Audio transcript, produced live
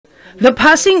The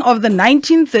passing of the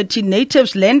 1930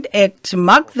 Natives Land Act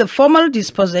marked the formal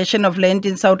dispossession of land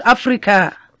in South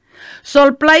Africa.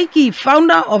 Sol Plaatje,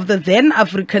 founder of the then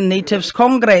African Natives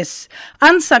Congress,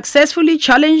 unsuccessfully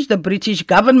challenged the British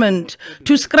government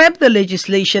to scrap the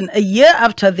legislation a year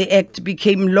after the act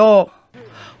became law.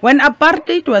 When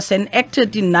apartheid was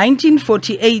enacted in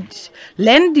 1948,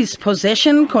 land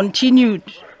dispossession continued.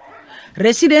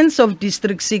 Residents of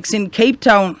District 6 in Cape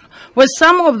Town were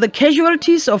some of the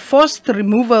casualties of forced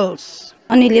removals.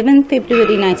 On 11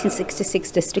 February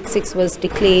 1966, District 6 was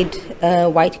declared a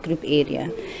white group area.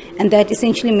 And that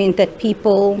essentially meant that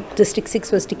District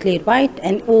 6 was declared white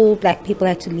and all black people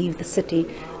had to leave the city.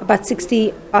 About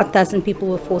 60,000 people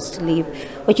were forced to leave.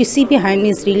 What you see behind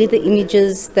me is really the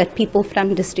images that people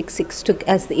from District 6 took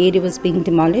as the area was being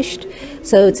demolished.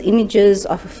 So it's images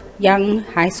of young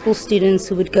high school students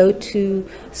who would go to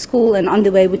school and on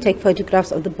the way would take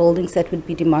photographs of the buildings that would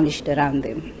be demolished around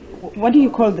them. What do you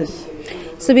call this?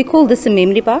 So we call this a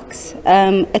memory box.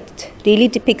 It really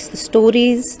depicts the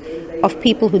stories of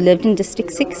people who lived in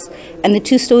District 6. And the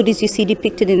two stories you see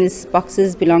depicted in these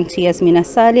boxes belong to Yasmina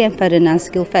Saleh and Farinaz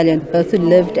Gilfallion, both who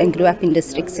lived and grew up in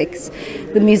District 6.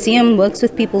 The museum works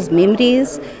with people's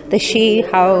memories. They share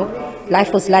how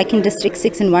life was like in District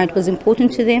 6 and why it was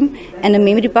important to them. And a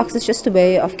memory box is just a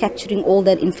way of capturing all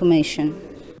that information.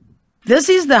 This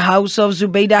is the house of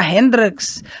Zubeida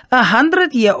Hendricks, a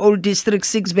 100-year-old District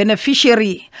 6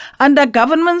 beneficiary under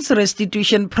government's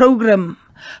restitution program.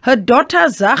 Her daughter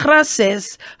Zahra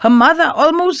says her mother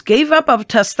almost gave up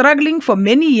after struggling for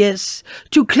many years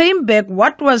to claim back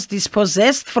what was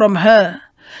dispossessed from her.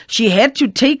 She had to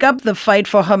take up the fight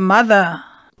for her mother.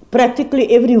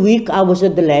 Practically every week I was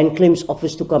at the land claims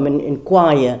office to come and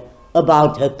inquire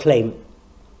about her claim.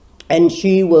 And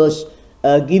she was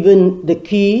given the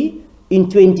key in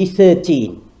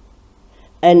 2013.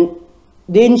 And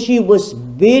then she was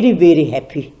very, very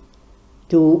happy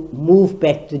to move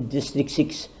back to District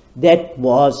 6. That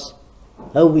was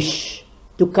her wish,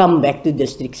 to come back to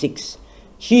District 6.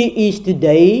 She is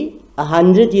today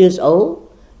 100 years old.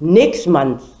 Next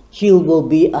month, she will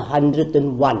be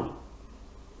 101.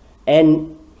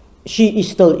 And she is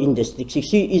still in District 6.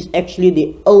 She is actually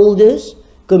the oldest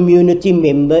community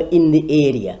member in the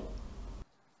area.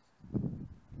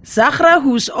 Zahra,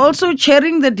 who's also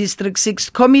chairing the District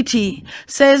 6 committee,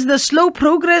 says the slow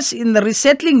progress in the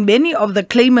resettling many of the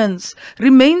claimants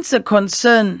remains a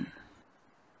concern.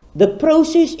 The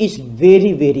process is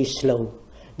very, very slow.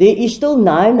 There is still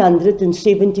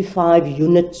 975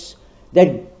 units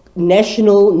that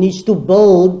National needs to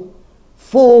build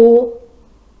for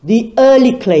the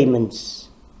early claimants.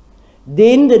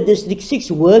 Then the District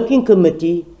 6 Working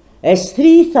Committee has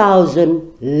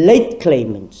 3,000 late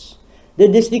claimants. The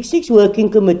District 6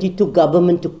 Working Committee took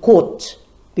government to court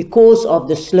because of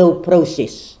the slow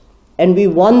process. And we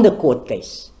won the court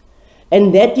case.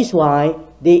 And that is why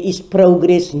there is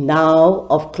progress now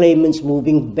of claimants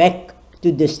moving back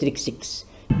to District 6.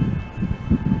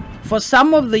 For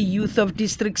some of the youth of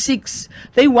District 6,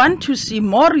 they want to see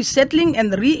more resettling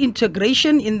and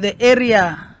reintegration in the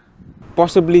area.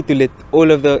 Possibly to let all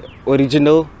of the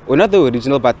original, or not the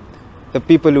original, but the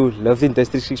people who lived in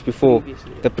District 6 before,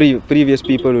 the previous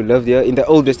people who lived here in the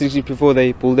old District 6 before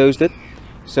they bulldozed it.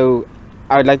 So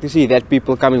I would like to see that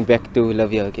people coming back to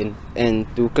live here again and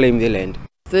to claim their land.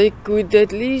 They could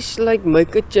at least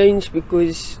make a change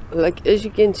because as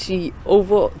you can see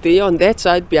over there on that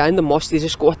side behind the mosque there's a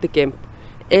squatter camp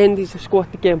and there's a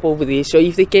squatter camp over there. So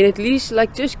if they can at least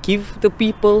just give the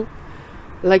people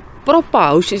proper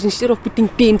houses instead of putting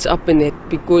tents up in it,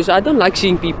 because I don't like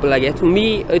seeing people like that. For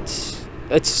me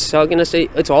how can I say,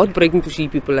 it's heartbreaking to see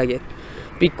people like that,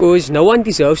 because no one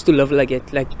deserves to live like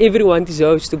that. Everyone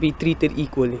deserves to be treated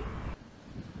equally.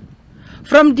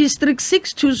 From District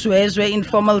 6 to Zwezwe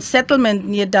informal settlement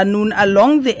near Danun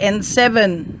along the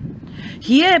N7.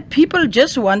 Here, people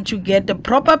just want to get a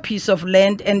proper piece of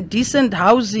land and decent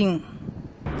housing.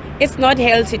 It's not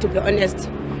healthy, to be honest,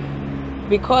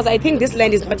 because I think this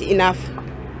land is not enough.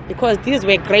 Because these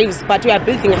were graves, but we are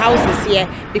building houses here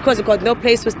because we got no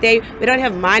place to stay. We don't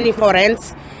have money for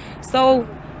rent. So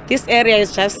this area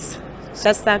is just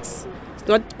sucks. It's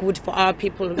not good for our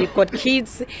people. We've got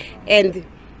kids and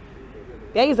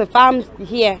there is a farm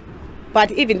here,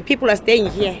 but even people are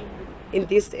staying here in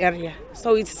this area.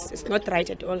 So it's not right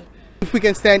at all. If we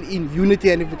can stand in unity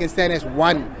and if we can stand as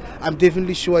one, I'm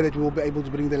definitely sure that we will be able to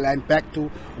bring the land back to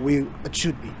where it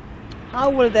should be. How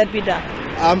will that be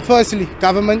done? Firstly,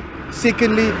 government.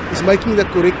 Secondly, is making the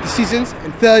correct decisions.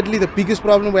 And thirdly, the biggest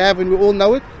problem we have, and we all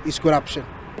know it, is corruption.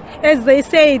 As they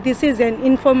say, this is an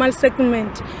informal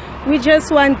settlement. We just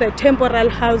want the temporal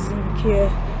housing here.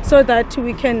 so that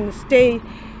we can stay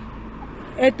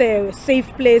at a safe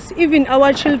place. Even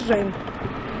our children,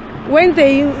 when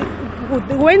they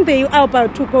are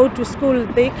about to go to school,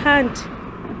 they can't,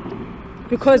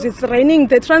 because it's raining.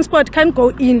 The transport can't go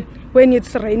in when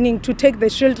it's raining to take the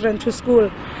children to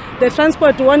school. The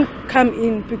transport won't come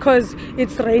in because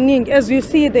it's raining. As you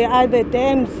see, there are the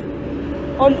dams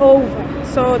all over,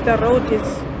 so the road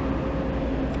is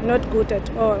not good at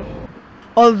all.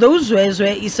 Although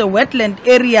Zwezwe is a wetland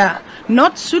area,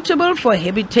 not suitable for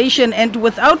habitation and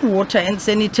without water and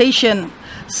sanitation,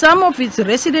 some of its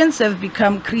residents have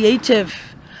become creative.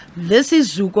 This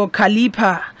is Zuko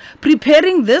Kalipa,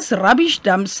 preparing this rubbish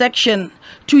dump section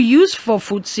to use for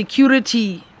food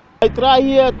security. I try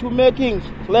here to making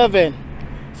leaven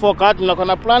for garden. I'm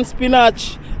gonna plant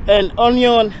spinach and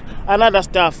onion and other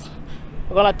stuff.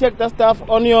 I'm gonna take that stuff,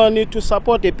 onion, to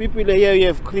support the people here. We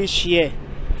have Chris here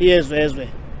as well.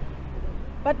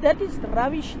 But that is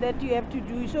rubbish that you have to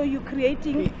do. So you're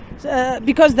creating,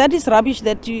 because that is rubbish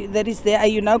that is there. Are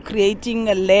you now creating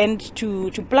a land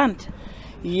to plant?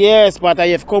 Yes, but I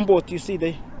have compost. You see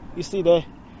there.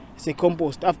 It's a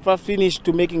compost. After finished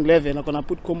to making leaven, I'm gonna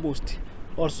put compost,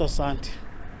 also sand.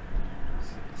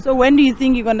 So when do you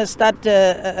think you're gonna start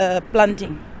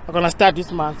planting? I'm gonna start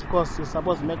this month because you're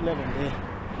supposed to make leaven there.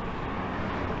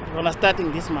 I'm gonna start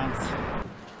in this month.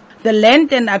 The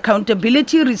Land and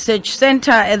Accountability Research Center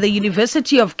at the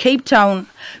University of Cape Town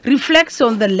reflects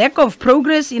on the lack of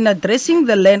progress in addressing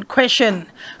the land question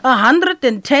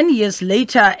 110 years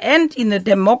later and in a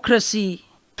democracy.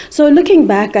 So looking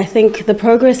back, I think the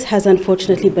progress has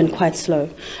unfortunately been quite slow,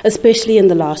 especially in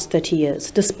the last 30 years.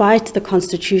 Despite the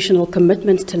constitutional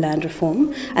commitment to land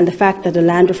reform and the fact that a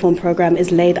land reform program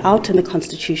is laid out in the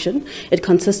Constitution, it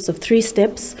consists of 3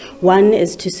 steps. One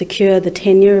is to secure the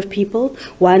tenure of people.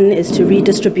 One is to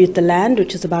redistribute the land,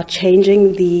 which is about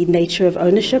changing the nature of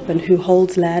ownership and who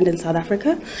holds land in South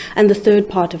Africa. And the third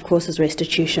part, of course, is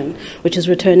restitution, which is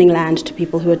returning land to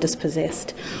people who are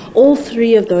dispossessed. All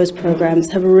 3 of those programs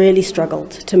have really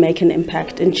struggled to make an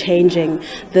impact in changing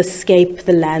the scape,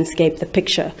 the landscape, the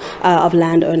picture of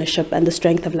land ownership and the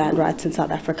strength of land rights in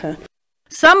South Africa.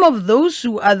 Some of those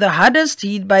who are the hardest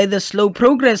hit by the slow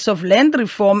progress of land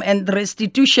reform and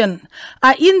restitution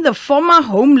are in the former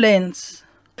homelands.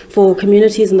 For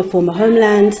communities in the former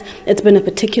homelands, it's been a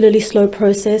particularly slow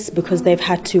process because they've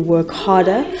had to work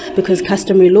harder, because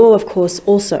customary law, of course,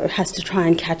 also has to try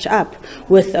and catch up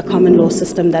with a common law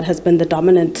system that has been the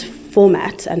dominant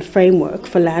format and framework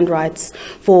for land rights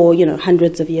for,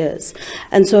 hundreds of years.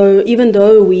 And so even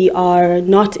though we are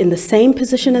not in the same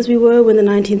position as we were when the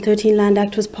 1913 Land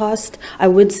Act was passed, I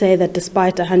would say that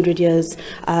despite 100 years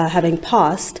having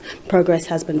passed, progress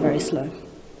has been very slow.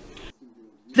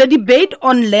 The debate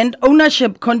on land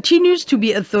ownership continues to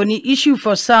be a thorny issue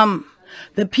for some.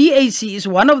 The PAC is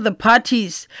one of the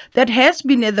parties that has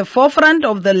been at the forefront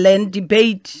of the land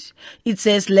debate. It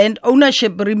says land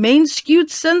ownership remains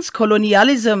skewed since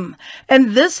colonialism,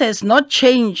 and this has not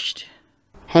changed.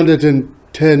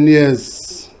 110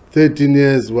 years, 13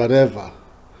 years, whatever,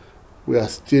 we are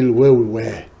still where we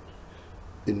were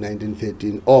in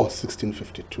 1913 or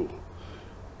 1652.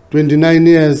 29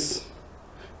 years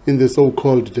in the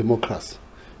so-called democracy,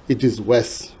 it is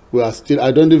worse. We are still,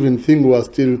 I don't even think we are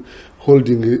still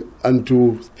holding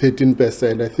unto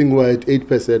 13%. I think we're at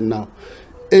 8% now.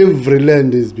 Every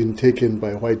land has been taken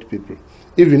by white people.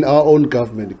 Even our own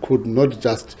government could not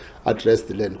just address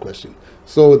the land question.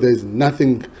 So there's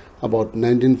nothing about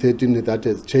 1913 that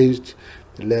has changed.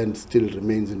 The land still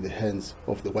remains in the hands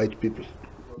of the white people.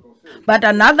 But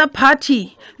another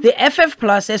party, the FF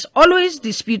Plus, has always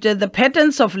disputed the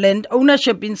patterns of land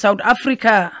ownership in South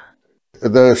Africa.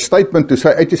 The statement to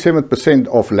say 87%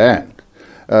 of land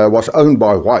was owned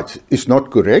by whites is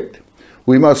not correct.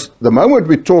 We must, the moment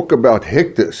we talk about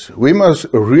hectares, we must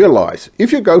realize,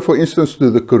 if you go, for instance,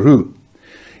 to the Karoo,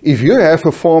 if you have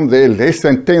a farm there less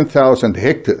than 10,000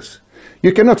 hectares,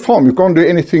 you cannot farm, you can't do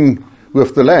anything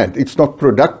with the land, it's not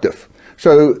productive.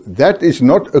 So that is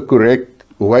not a correct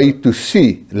way to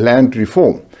see land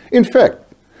reform. In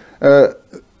fact, there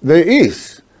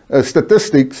is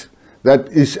statistics that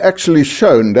is actually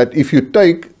shown that if you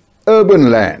take urban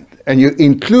land and you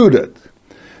include it,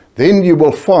 then you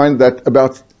will find that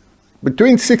about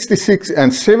between 66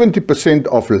 and 70%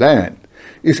 of land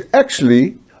is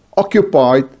actually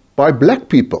occupied by black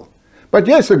people. But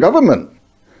yes, the government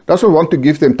doesn't want to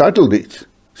give them title deeds.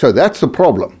 So that's the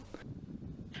problem.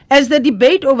 As the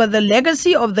debate over the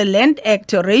legacy of the Land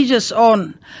Act rages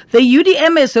on, the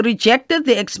UDM has rejected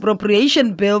the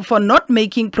expropriation bill for not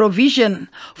making provision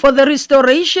for the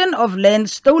restoration of land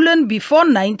stolen before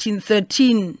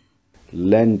 1913.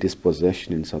 land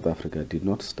dispossession in South Africa did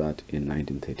not start in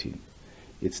 1913.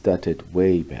 It started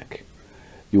way back.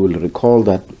 You will recall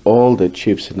that all the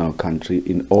chiefs in our country,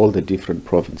 in all the different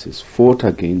provinces, fought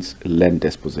against land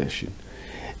dispossession.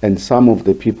 And some of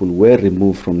the people were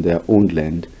removed from their own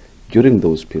land during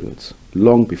those periods,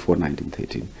 long before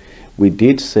 1913. We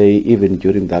did say, even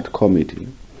during that committee,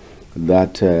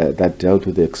 that dealt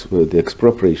with the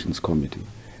expropriations committee,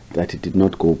 that it did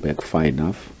not go back far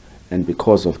enough, and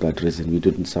because of that reason we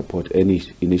didn't support any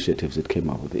initiatives that came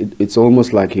out with it. It's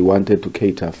almost like he wanted to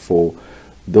cater for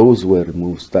those who were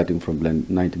removed starting from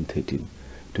 1913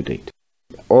 to date.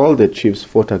 All the chiefs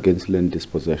fought against land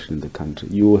dispossession in the country.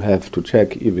 You have to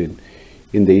check even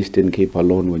in the Eastern Cape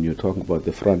alone when you're talking about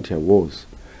the frontier wars,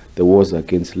 the wars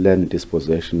against land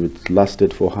dispossession, which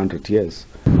lasted for 100 years.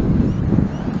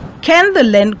 Can the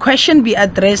land question be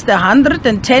addressed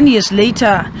 110 years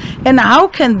later? And how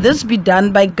can this be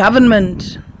done by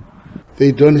government?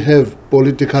 They don't have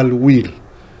political will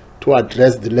to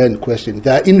address the land question.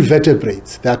 They are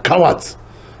invertebrates. They are cowards.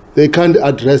 They can't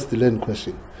address the land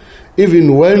question.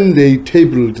 Even when they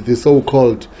tabled the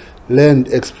so-called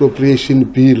land expropriation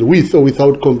bill, with or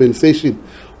without compensation,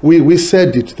 we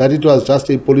said it, that it was just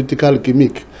a political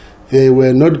gimmick. They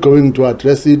were not going to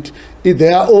address it. In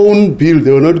their own bill,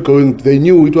 they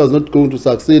knew it was not going to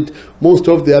succeed. Most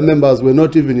of their members were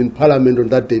not even in parliament on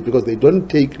that day because they don't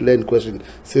take land question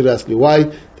seriously. Why?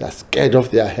 They are scared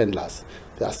of their handlers.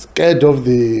 They are scared of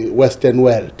the Western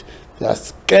world. They are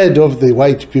scared of the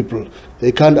white people.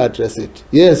 They can't address it.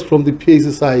 Yes, from the PAC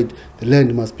side, the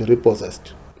land must be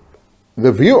repossessed.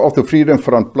 The view of the Freedom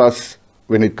Front Plus,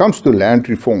 when it comes to land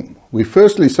reform, we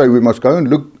firstly say we must go and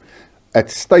look at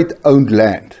state-owned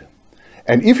land.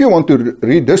 And if you want to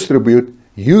redistribute,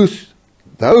 use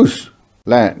those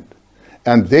land,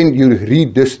 and then you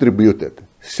redistribute it.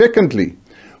 Secondly,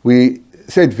 we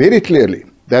said very clearly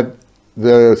that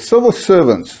the civil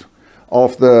servants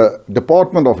of the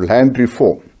Department of Land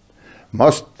Reform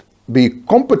must be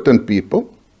competent people,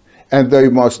 and they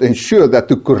must ensure that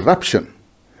the corruption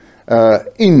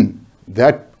in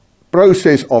that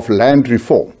process of land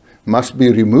reform must be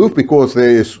removed, because there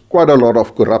is quite a lot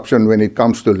of corruption when it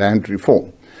comes to land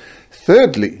reform.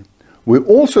 Thirdly, we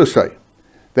also say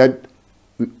that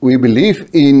we believe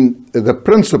in the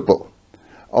principle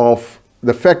of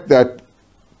the fact that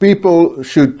people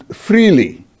should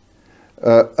freely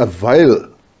avail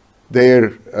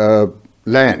their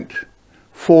land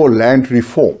for land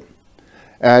reform,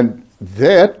 and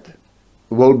that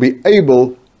will be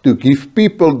able to give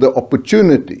people the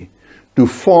opportunity to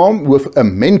farm with a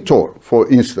mentor, for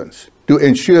instance, to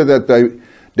ensure that they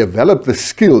develop the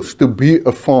skills to be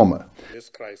a farmer.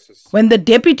 When the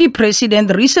Deputy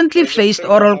President recently faced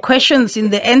oral questions in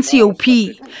the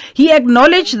NCOP, he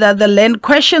acknowledged that the land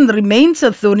question remains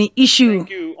a thorny issue.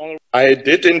 I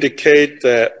did indicate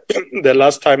the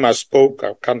last time I spoke,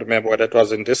 I can't remember whether it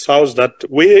was in this house, that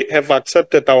we have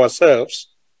accepted ourselves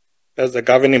as the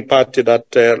governing party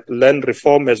that land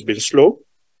reform has been slow.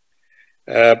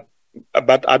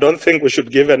 But I don't think we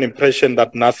should give an impression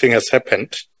that nothing has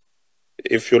happened.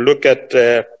 If you look at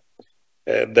the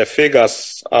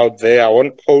figures out there, I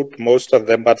won't quote most of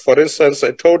them, but for instance,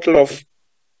 a total of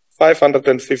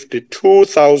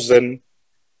 552,000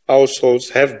 households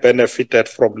have benefited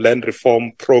from land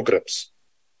reform programs,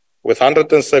 with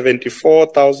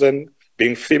 174,000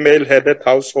 being female-headed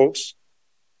households,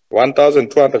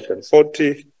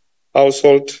 1,240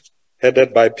 households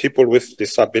headed by people with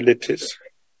disabilities.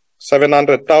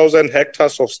 700,000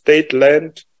 hectares of state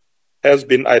land has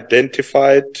been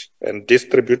identified and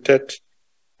distributed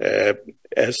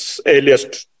as early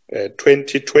as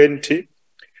 2020.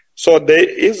 So there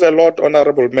is a lot,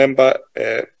 Honorable Member,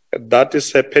 that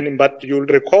is happening. But you'll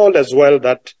recall as well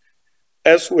that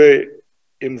as we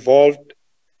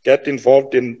get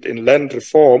involved in land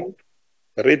reform,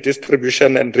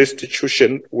 redistribution and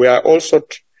restitution, we are also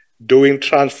doing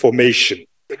transformation.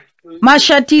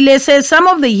 Mashatile says some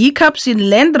of the hiccups in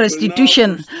land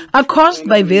restitution are caused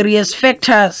by various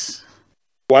factors.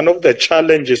 One of the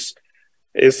challenges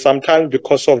is sometimes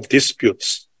because of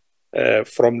disputes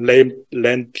from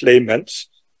land claimants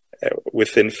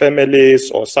within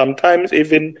families, or sometimes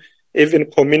even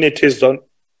communities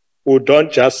who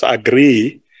don't just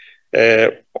agree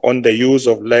on the use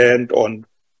of land or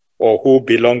who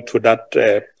belong to that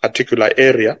particular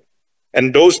area.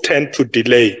 And those tend to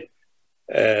delay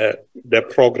the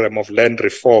program of land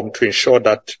reform to ensure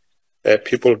that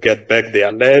people get back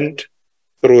their land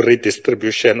through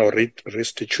redistribution or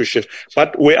restitution.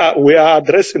 But we are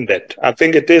addressing that. I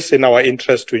think it is in our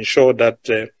interest to ensure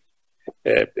that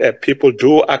people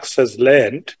do access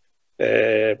land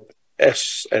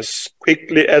as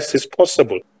quickly as is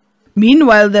possible.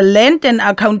 Meanwhile, the Land and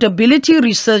Accountability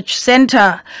Research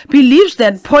Center believes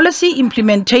that policy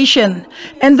implementation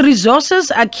and resources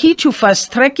are key to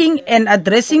fast-tracking and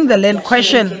addressing the land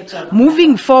question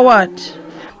moving forward.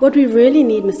 What we really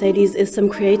need, Mercedes, is some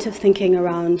creative thinking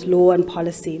around law and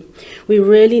policy. We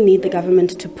really need the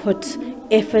government to put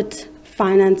effort,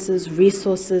 finances,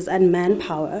 resources and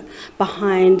manpower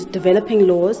behind developing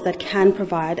laws that can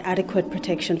provide adequate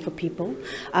protection for people.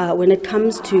 When it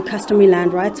comes to customary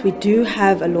land rights, we do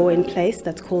have a law in place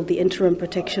that's called the Interim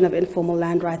Protection of Informal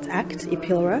Land Rights Act,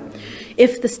 IPILRA.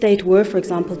 If the state were, for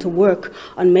example, to work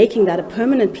on making that a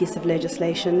permanent piece of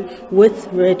legislation with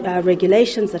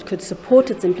regulations that could support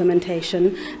its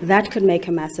implementation, that could make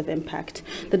a massive impact.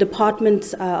 The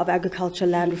Department of Agriculture,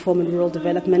 Land Reform and Rural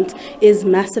Development is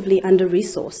massively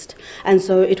under-resourced, and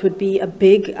so it would be a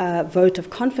big vote of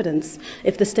confidence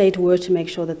if the state were to make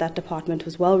sure that that department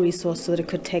was well-resourced so that it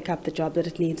could take up the job that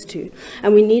it needs to.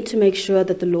 And we need to make sure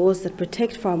that the laws that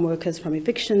protect farm workers from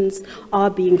evictions are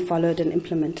being followed and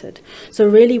implemented. So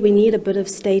really we need a bit of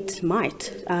state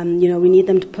might. We need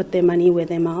them to put their money where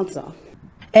their mouths are.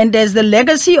 And as the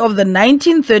legacy of the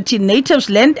 1930 Natives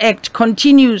Land Act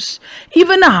continues,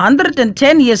 even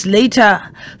 110 years later,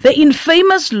 the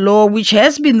infamous law which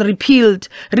has been repealed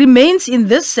remains in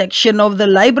this section of the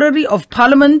Library of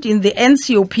Parliament in the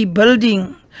NCOP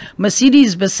building.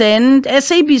 Mercedes Besent,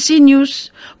 SABC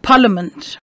News,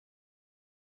 Parliament.